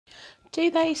Do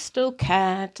they still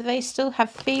care? Do they still have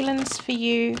feelings for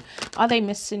you? Are they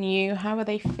missing you? How are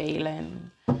they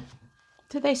feeling?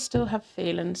 Do they still have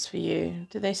feelings for you?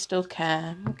 Do they still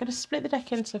care? I'm going to split the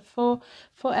deck into four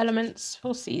elements,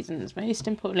 4 seasons, most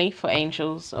importantly for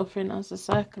angels, offering us a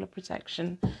circle of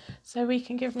protection. So we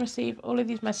can give and receive all of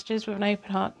these messages with an open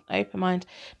heart, open mind.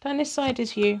 Down this side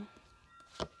is you.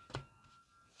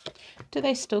 Do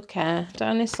they still care?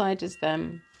 Down this side is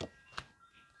them.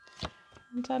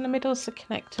 And down the middle is the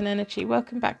connecting energy.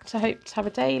 Welcome back to Hope to Have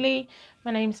a Daily.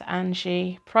 My name's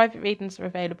Angie. Private readings are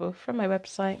available from my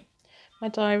website. My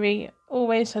diary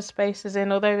always has spaces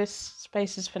in, although there's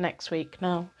spaces for next week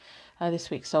now. This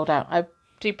week's sold out. I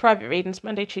do private readings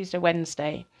Monday, Tuesday,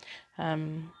 Wednesday.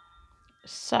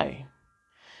 So,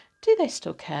 do they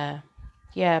still care?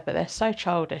 Yeah, but they're so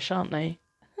childish, aren't they?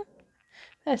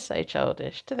 They're so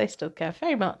childish. Do they still care?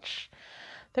 Very much.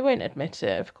 They won't admit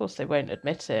it. Of course they won't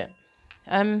admit it.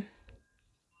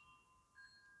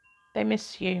 They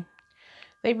miss you.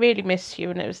 They really miss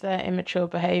you, and it was their immature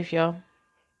behaviour.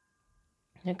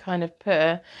 And kind of put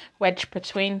a wedge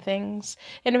between things.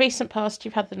 In the recent past,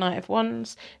 you've had the Knight of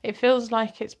Wands. It feels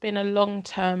like it's been a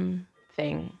long-term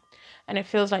thing. And it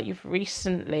feels like you've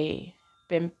recently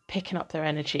been picking up their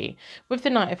energy. With the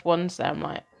Knight of Wands there, I'm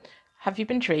like, have you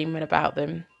been dreaming about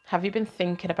them? Have you been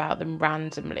thinking about them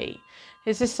randomly?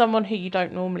 Is this someone who you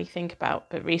don't normally think about,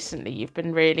 but recently you've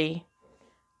been really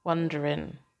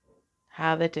wondering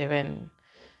how they're doing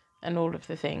and all of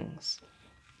the things?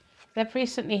 They've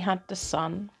recently had the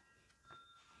Sun.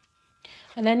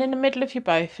 And then in the middle of you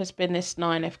both has been this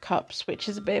Nine of Cups, which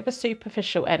is a bit of a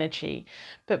superficial energy.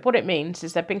 But what it means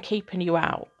is they've been keeping you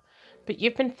out. But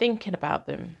you've been thinking about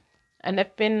them. And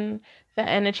their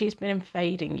energy's been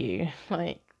invading you,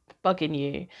 like bugging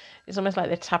you. It's almost like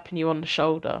they're tapping you on the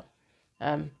shoulder.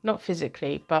 Not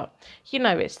physically, but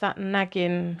it's that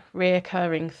nagging,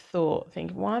 reoccurring thought,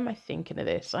 thinking, why am I thinking of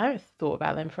this? I haven't thought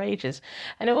about them for ages.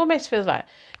 And it almost feels like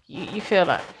you feel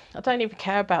like, I don't even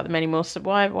care about them anymore, so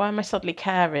why am I suddenly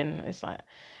caring? It's like,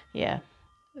 yeah.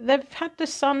 They've had the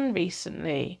Sun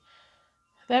recently.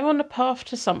 They're on the path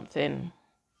to something.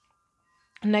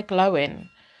 And they're glowing.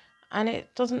 And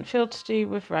it doesn't feel to do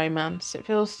with romance. It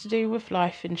feels to do with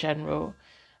life in general.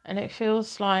 And it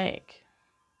feels like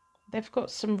they've got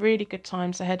some really good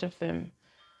times ahead of them.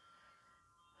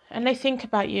 And they think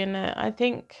about you, and I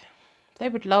think they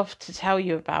would love to tell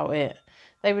you about it.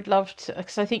 They would love to,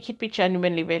 because I think you'd be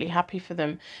genuinely really happy for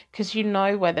them, because you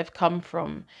know where they've come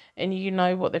from, and you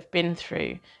know what they've been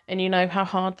through, and you know how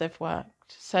hard they've worked.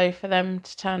 So for them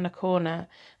to turn the corner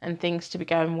and things to be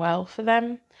going well for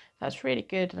them, that's really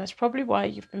good. And that's probably why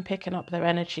you've been picking up their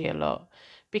energy a lot,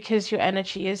 because your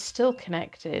energy is still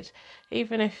connected.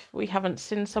 Even if we haven't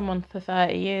seen someone for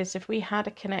 30 years, if we had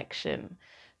a connection,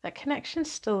 that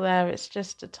connection's still there. It's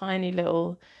just a tiny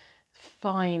little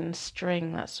fine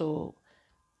string, that's all.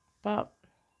 But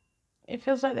it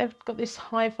feels like they've got this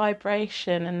high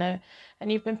vibration,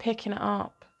 and you've been picking it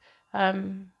up.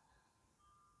 And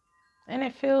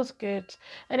it feels good.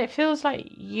 And it feels like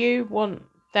you want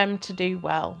them to do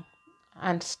well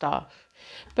and stuff.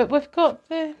 But we've got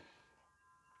the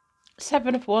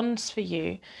Seven of Wands for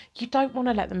you. You don't want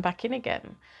to let them back in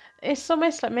again. It's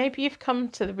almost like maybe you've come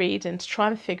to the reading to try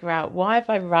and figure out, why have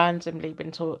I randomly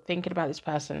been thinking about this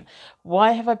person?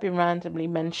 Why have I been randomly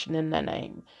mentioning their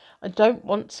name? I don't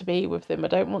want to be with them. I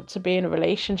don't want to be in a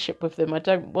relationship with them. I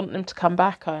don't want them to come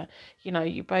back.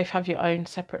 You both have your own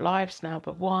separate lives now,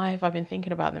 but why have I been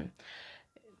thinking about them?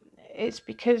 It's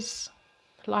because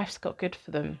life's got good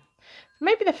for them.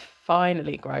 Maybe they've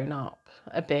finally grown up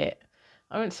a bit.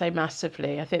 I wouldn't say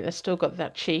massively. I think they've still got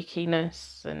that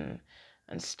cheekiness and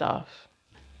stuff.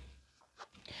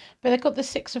 But they've got the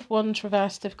Six of Wands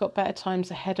reversed. They've got better times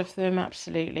ahead of them,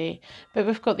 absolutely. But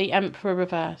we've got the Emperor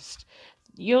reversed.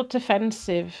 You're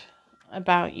defensive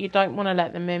about, you don't want to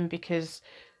let them in because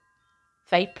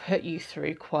they put you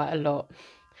through quite a lot.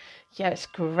 Yeah, it's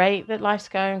great that life's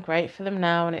going great for them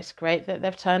now, and it's great that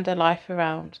they've turned their life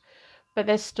around. But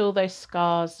there's still those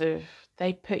scars of,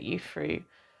 they put you through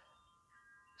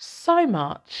so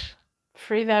much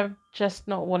through them just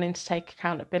not wanting to take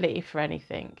accountability for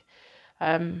anything.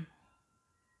 And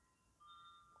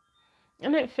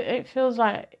it feels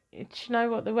like, you know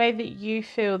what, the way that you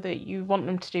feel that you want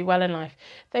them to do well in life,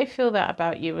 they feel that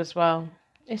about you as well.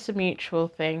 It's a mutual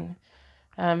thing.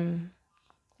 I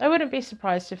wouldn't be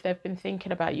surprised if they've been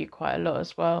thinking about you quite a lot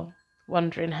as well,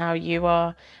 wondering how you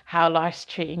are, how life's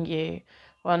treating you,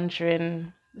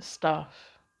 wondering stuff.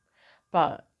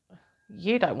 But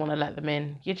you don't want to let them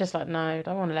in. You're just like, no, I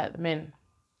don't want to let them in.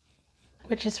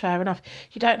 which is fair enough.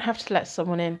 You don't have to let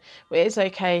someone in. But it is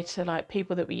okay to, like,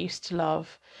 people that we used to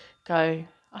love go,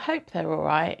 I hope they're all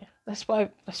right. That's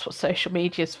what social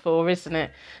media's for, isn't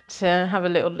it? To have a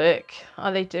little look.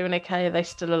 Are they doing okay? Are they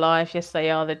still alive? Yes, they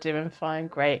are. They're doing fine.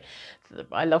 Great.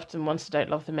 I loved them once, I don't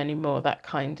love them anymore. That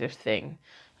kind of thing.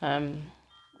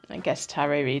 I guess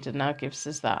tarot reader now gives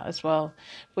us that as well.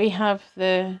 We have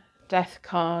the death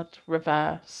card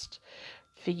reversed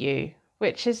for you,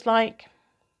 which is like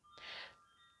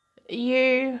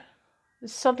you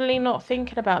suddenly not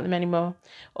thinking about them anymore,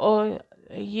 or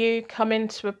you come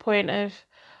into a point of,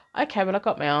 okay, well, I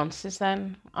got my answers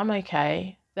then. I'm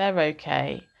okay. They're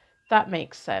okay. That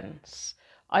makes sense.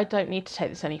 I don't need to take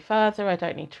this any further. I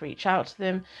don't need to reach out to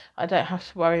them. I don't have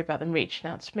to worry about them reaching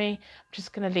out to me. I'm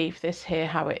just going to leave this here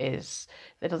how it is.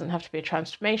 There doesn't have to be a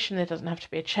transformation. There doesn't have to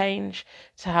be a change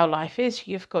to how life is.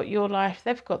 You've got your life.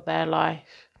 They've got their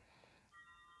life.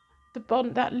 The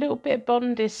bond, that little bit of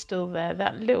bond is still there.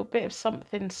 That little bit of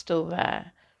something's still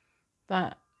there.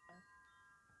 That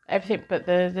everything but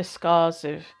the scars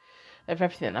of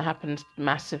everything that happened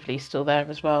massively still there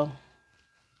as well.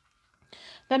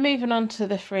 Then moving on to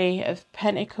the Three of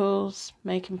Pentacles,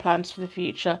 making plans for the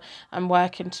future and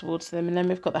working towards them. And then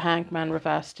we've got the Hanged Man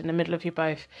reversed in the middle of you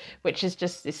both, which is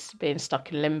just this being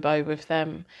stuck in limbo with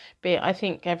them. But I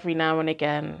think every now and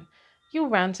again, you'll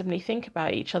randomly think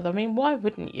about each other. I mean, why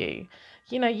wouldn't you?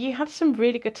 You know, you had some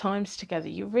really good times together.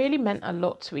 You really meant a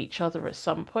lot to each other at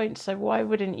some point. So why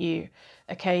wouldn't you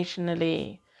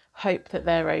occasionally hope that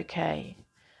they're okay?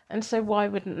 And so why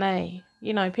wouldn't they?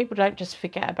 You know, people don't just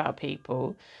forget about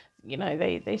people. You know,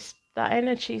 they that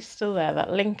energy's still there.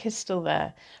 That link is still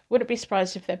there. Wouldn't be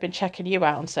surprised if they've been checking you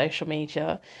out on social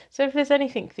media. So if there's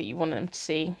anything that you want them to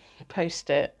see, post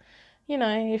it. You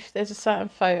know, if there's a certain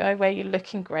photo where you're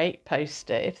looking great, post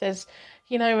it. If there's,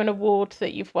 you know, an award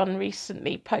that you've won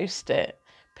recently, post it.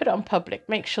 Put it on public.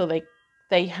 Make sure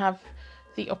they have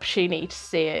the opportunity to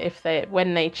see it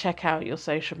when they check out your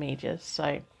social media.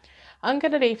 So I'm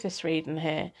going to leave this reading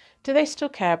here. Do they still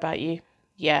care about you?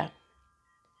 Yeah.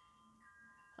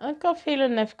 I've got a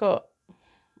feeling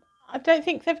I don't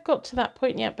think they've got to that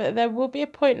point yet, but there will be a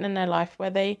point in their life where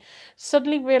they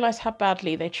suddenly realise how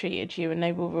badly they treated you and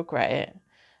they will regret it.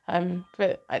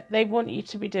 But they want you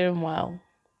to be doing well.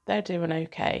 They're doing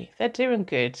okay. They're doing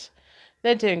good.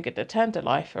 They're doing good. They turned their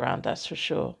life around, that's for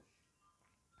sure.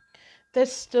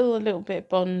 There's still a little bit of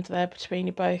bond there between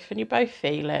you both, and you both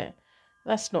feel it.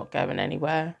 That's not going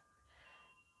anywhere.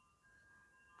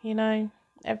 You know,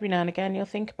 every now and again you'll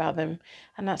think about them,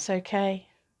 and that's okay.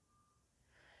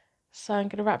 So I'm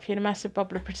going to wrap you in a massive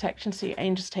bubble of protection so your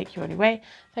angels take you on your way.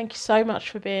 Thank you so much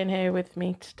for being here with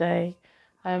me today.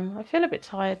 I feel a bit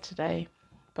tired today,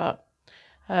 but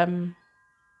it's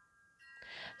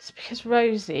because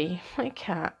Rosie, my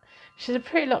cat, she's a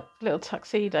pretty little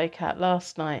tuxedo cat.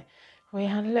 Last night we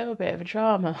had a little bit of a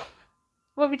drama.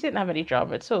 Well, we didn't have any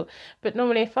drama at all, but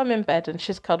normally if I'm in bed and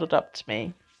she's cuddled up to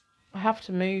me, I have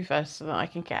to move her so that I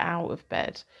can get out of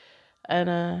bed.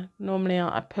 And normally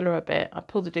I pull her a bit. I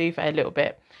pull the duvet a little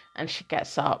bit and she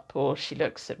gets up, or she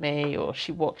looks at me, or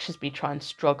she watches me try and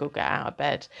struggle get out of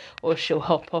bed, or she'll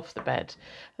hop off the bed.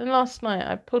 And last night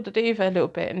I pulled the duvet a little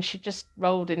bit and she just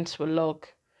rolled into a log.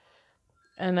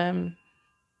 And then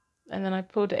I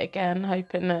pulled it again,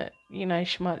 hoping that, you know,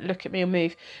 she might look at me or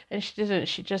move. And she didn't.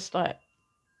 She just like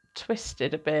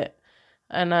twisted a bit.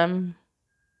 And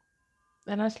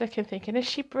then I was looking, thinking, is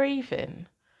she breathing?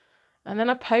 And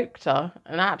then I poked her,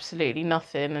 and absolutely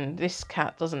nothing. And this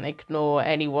cat doesn't ignore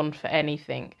anyone for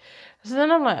anything. So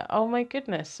then I'm like, oh my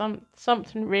goodness,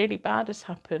 something really bad has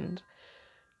happened.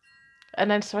 And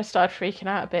then so I started freaking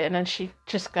out a bit, and then she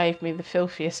just gave me the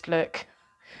filthiest look.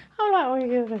 I'm like, oh my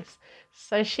goodness.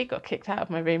 So she got kicked out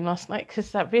of my room last night because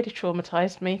that really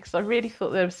traumatised me, because I really thought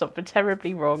there was something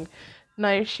terribly wrong.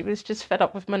 No, she was just fed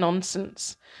up with my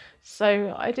nonsense.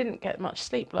 So I didn't get much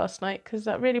sleep last night because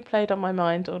that really played on my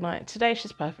mind all night. Today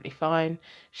she's perfectly fine.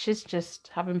 She's just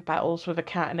having battles with a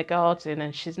cat in a garden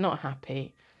and she's not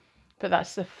happy. But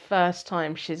that's the first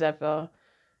time she's ever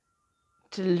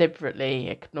deliberately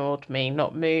ignored me,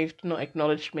 not moved, not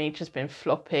acknowledged me, just been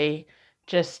floppy,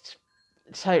 just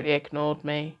totally ignored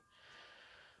me.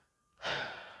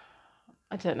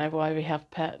 I don't know why we have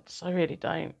pets. I really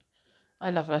don't. I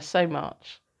love her so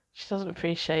much. She doesn't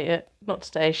appreciate it. Not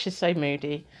today. She's so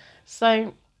moody.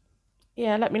 So,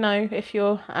 yeah, let me know if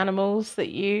your animals that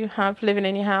you have living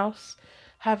in your house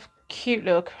have cute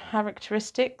little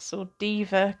characteristics or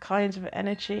diva kinds of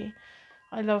energy.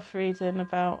 I love reading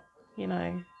about, you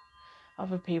know,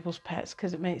 other people's pets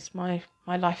because it makes my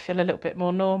life feel a little bit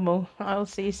more normal. I'll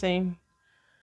see you soon.